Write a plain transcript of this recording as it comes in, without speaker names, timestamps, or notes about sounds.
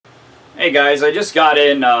Hey guys, I just got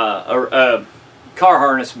in a car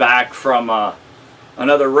harness back from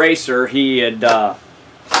another racer. He sent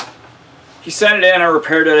it in, I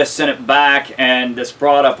repaired it, I sent it back, and this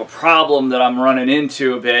brought up a problem that I'm running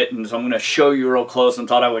into a bit, and so I'm going to show you real close and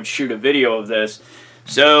thought I would shoot a video of this.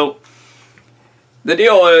 So, the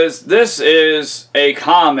deal is, this is a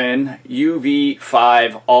common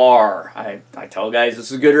UV-5R. I tell guys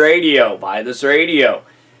this is a good radio, buy this radio.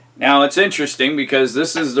 Now it's interesting because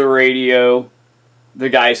this is the radio the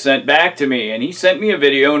guy sent back to me, and he sent me a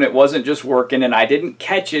video and it wasn't just working and I didn't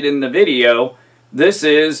catch it in the video. This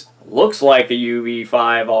looks like a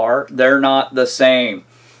UV-5R. They're not the same.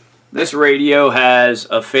 This radio has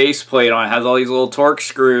a faceplate on it, has all these little torque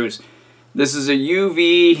screws. This is a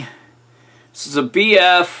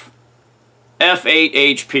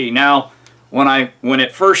BF-F8HP. Now when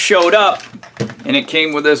it first showed up and it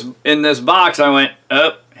came with this in this box, I went,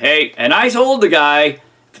 oh, hey, and I told the guy, if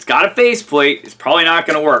it's got a faceplate, it's probably not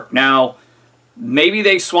going to work. Now, maybe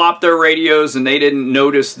they swapped their radios and they didn't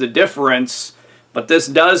notice the difference, but this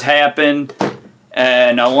does happen,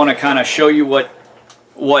 and I want to kind of show you what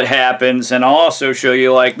happens, and I'll also show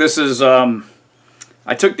you, like, this is, I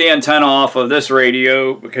took the antenna off of this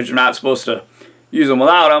radio because you're not supposed to use them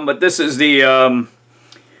without them, but this is the, and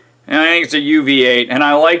I think it's a UV-8, and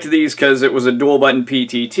I liked these because it was a dual button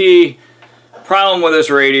PTT. Problem with this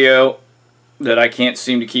radio that I can't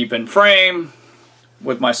seem to keep in frame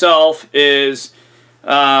with myself is,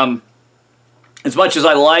 as much as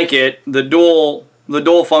I like it, the dual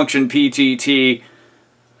function PTT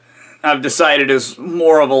I've decided is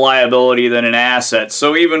more of a liability than an asset.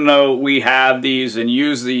 So even though we have these and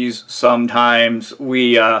use these sometimes,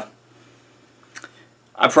 I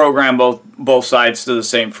program both sides to the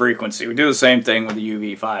same frequency. We do the same thing with the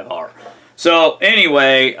UV-5R. So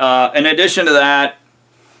anyway, in addition to that,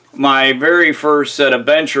 my very first set of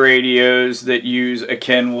bench radios that use a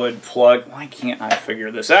Kenwood plug, why can't I figure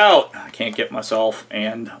this out? I can't get myself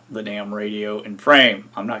and the damn radio in frame.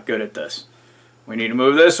 I'm not good at this. We need to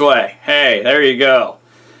move this way. Hey, there you go.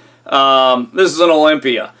 This is an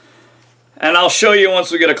Olympia. And I'll show you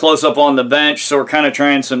once we get a close-up on the bench. So we're kind of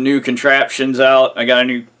trying some new contraptions out. I got a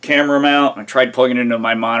new camera mount. I tried plugging it into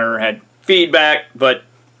my monitor, had feedback, but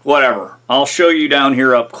whatever. I'll show you down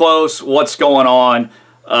here up close what's going on.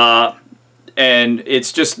 And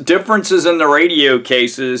it's just differences in the radio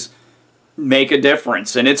cases make a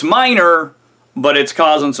difference. And it's minor, but it's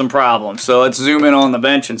causing some problems. So let's zoom in on the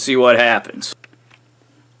bench and see what happens.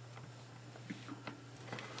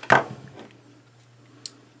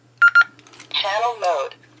 Channel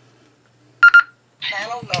mode.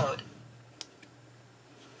 Channel mode.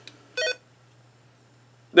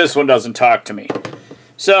 This one doesn't talk to me.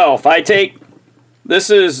 So if I take, this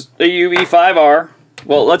is a UV-5R.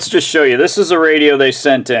 Well, let's just show you. This is a radio they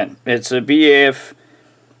sent in. It's a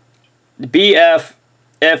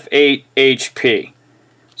BF-F8HP.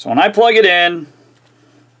 So when I plug it in,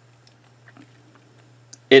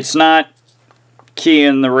 it's not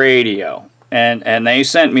keying the radio. And they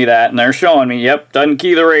sent me that, and they're showing me, yep, doesn't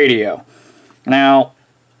key the radio. Now,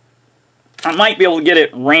 I might be able to get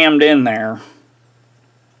it rammed in there,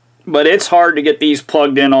 but it's hard to get these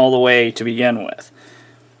plugged in all the way to begin with.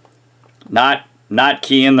 Not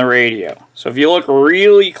keying the radio. So if you look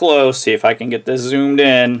really close, see if I can get this zoomed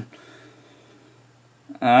in,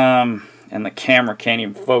 and the camera can't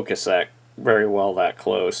even focus that very well that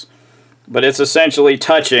close, but it's essentially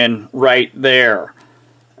touching right there.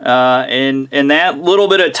 And that little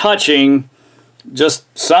bit of touching, just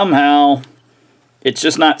somehow, it's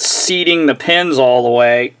just not seating the pins all the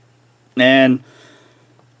way, and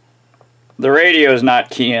the radio is not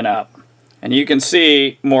keying up. And you can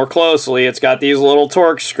see more closely, it's got these little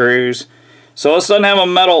torque screws. So this doesn't have a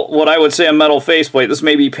metal, what I would say a metal faceplate. This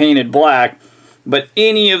may be painted black, but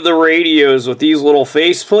any of the radios with these little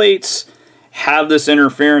faceplates have this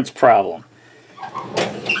interference problem.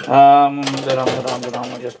 I'm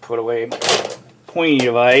gonna just put away my pointy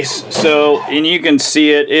device. So, and you can see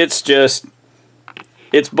it, it's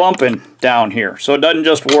bumping down here. So it doesn't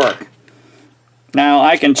just work. Now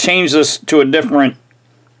I can change this to a different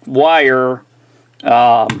wire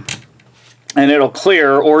and it'll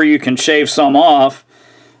clear, or you can shave some off.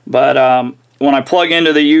 But when I plug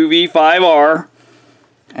into the UV-5R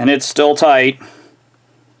and it's still tight,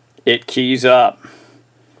 it keys up.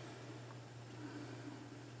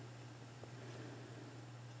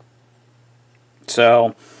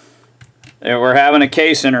 So we're having a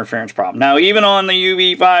case interference problem. Now even on the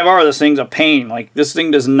UV-5R, this thing's a pain. Like, this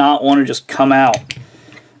thing does not want to just come out.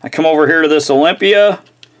 I come over here to this Olympia,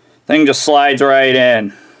 thing just slides right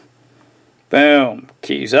in. Boom,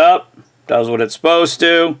 keys up, does what it's supposed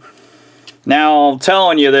to. Now, I'm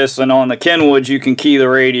telling you this, and on the Kenwoods you can key the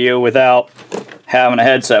radio without having a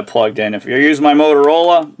headset plugged in. If you're using my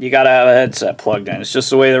Motorola, you got to have a headset plugged in. It's just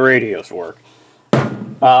the way the radios work.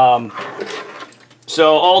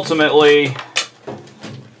 So ultimately,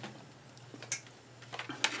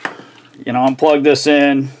 you know, I'm plug this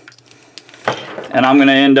in, and I'm going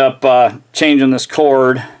to end up changing this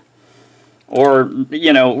cord. Or,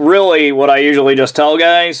 you know, really what I usually just tell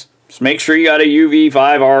guys, just make sure you got a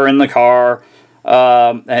UV-5R in the car,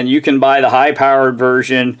 and you can buy the high-powered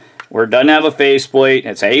version where it doesn't have a faceplate.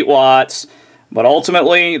 It's 8 watts, but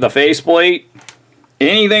ultimately the faceplate,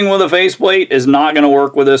 anything with a faceplate is not going to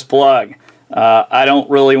work with this plug. I don't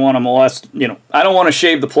really want to molest, you know, I don't want to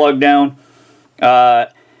shave the plug down.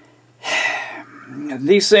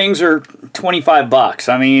 These things are 25 bucks.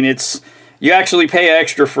 I mean, it's, you actually pay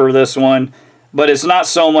extra for this one, but it's not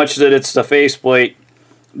so much that it's the faceplate.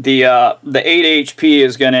 The 8 HP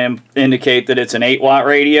is going to indicate that it's an 8 watt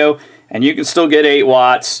radio, and you can still get 8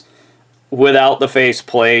 watts without the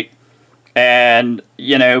faceplate. And,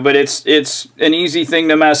 you know, but it's an easy thing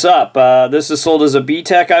to mess up. This is sold as a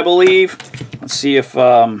B-Tech, I believe. Let's see if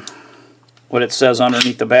what it says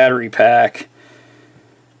underneath the battery pack.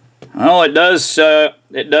 Oh, it does say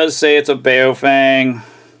it's a Baofeng,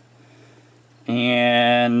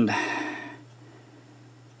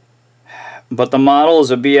 but the model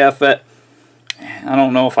is a BF-F8HP. I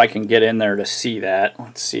don't know if I can get in there to see that.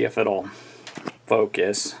 Let's see if it'll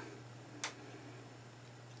focus.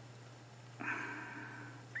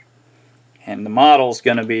 And the model's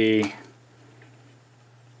going to be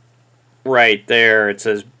right there. It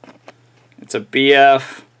says it's a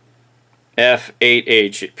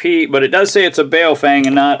BF-F8HP, but it does say it's a Baofeng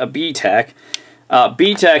and not a B-Tech.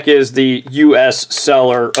 B-Tech is the U.S.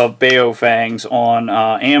 seller of Baofengs on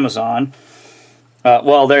Amazon.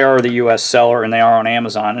 Well, they are the U.S. seller, and they are on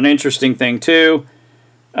Amazon. An interesting thing, too,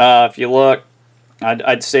 if you look,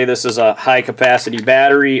 I'd say this is a high-capacity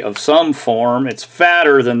battery of some form. It's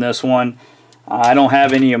fatter than this one. I don't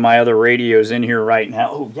have any of my other radios in here right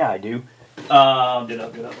now. Oh, yeah, I do. Get up.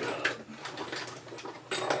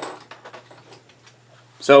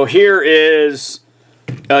 So here is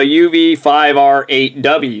a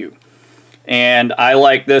UV-5R8W. And I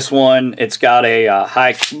like this one. It's got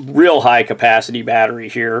a real high capacity battery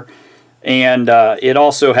here. And it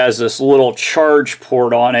also has this little charge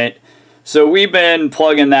port on it. So we've been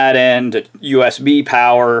plugging that in to USB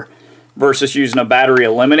power versus using a battery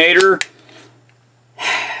eliminator.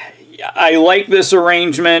 I like this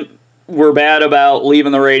arrangement. We're bad about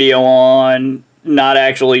leaving the radio on, not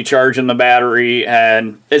actually charging the battery,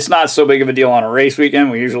 and it's not so big of a deal on a race weekend.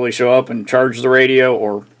 We usually show up and charge the radio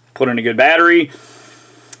or put in a good battery.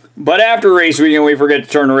 But after race weekend, we forget to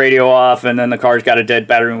turn the radio off, and then the car's got a dead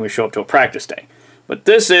battery when we show up to a practice day. But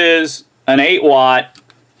this is an 8 watt,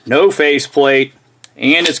 no faceplate,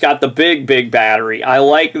 and it's got the big battery. I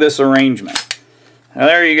like this arrangement. Now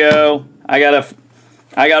there you go. I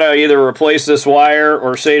gotta either replace this wire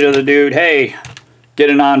or say to the dude, hey, get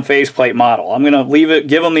a non-faceplate model. I'm gonna leave it,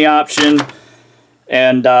 give him the option,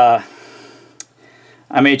 and I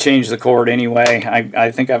may change the cord anyway.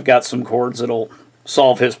 I think I've got some cords that'll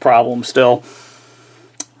solve his problem still.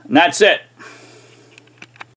 And that's it.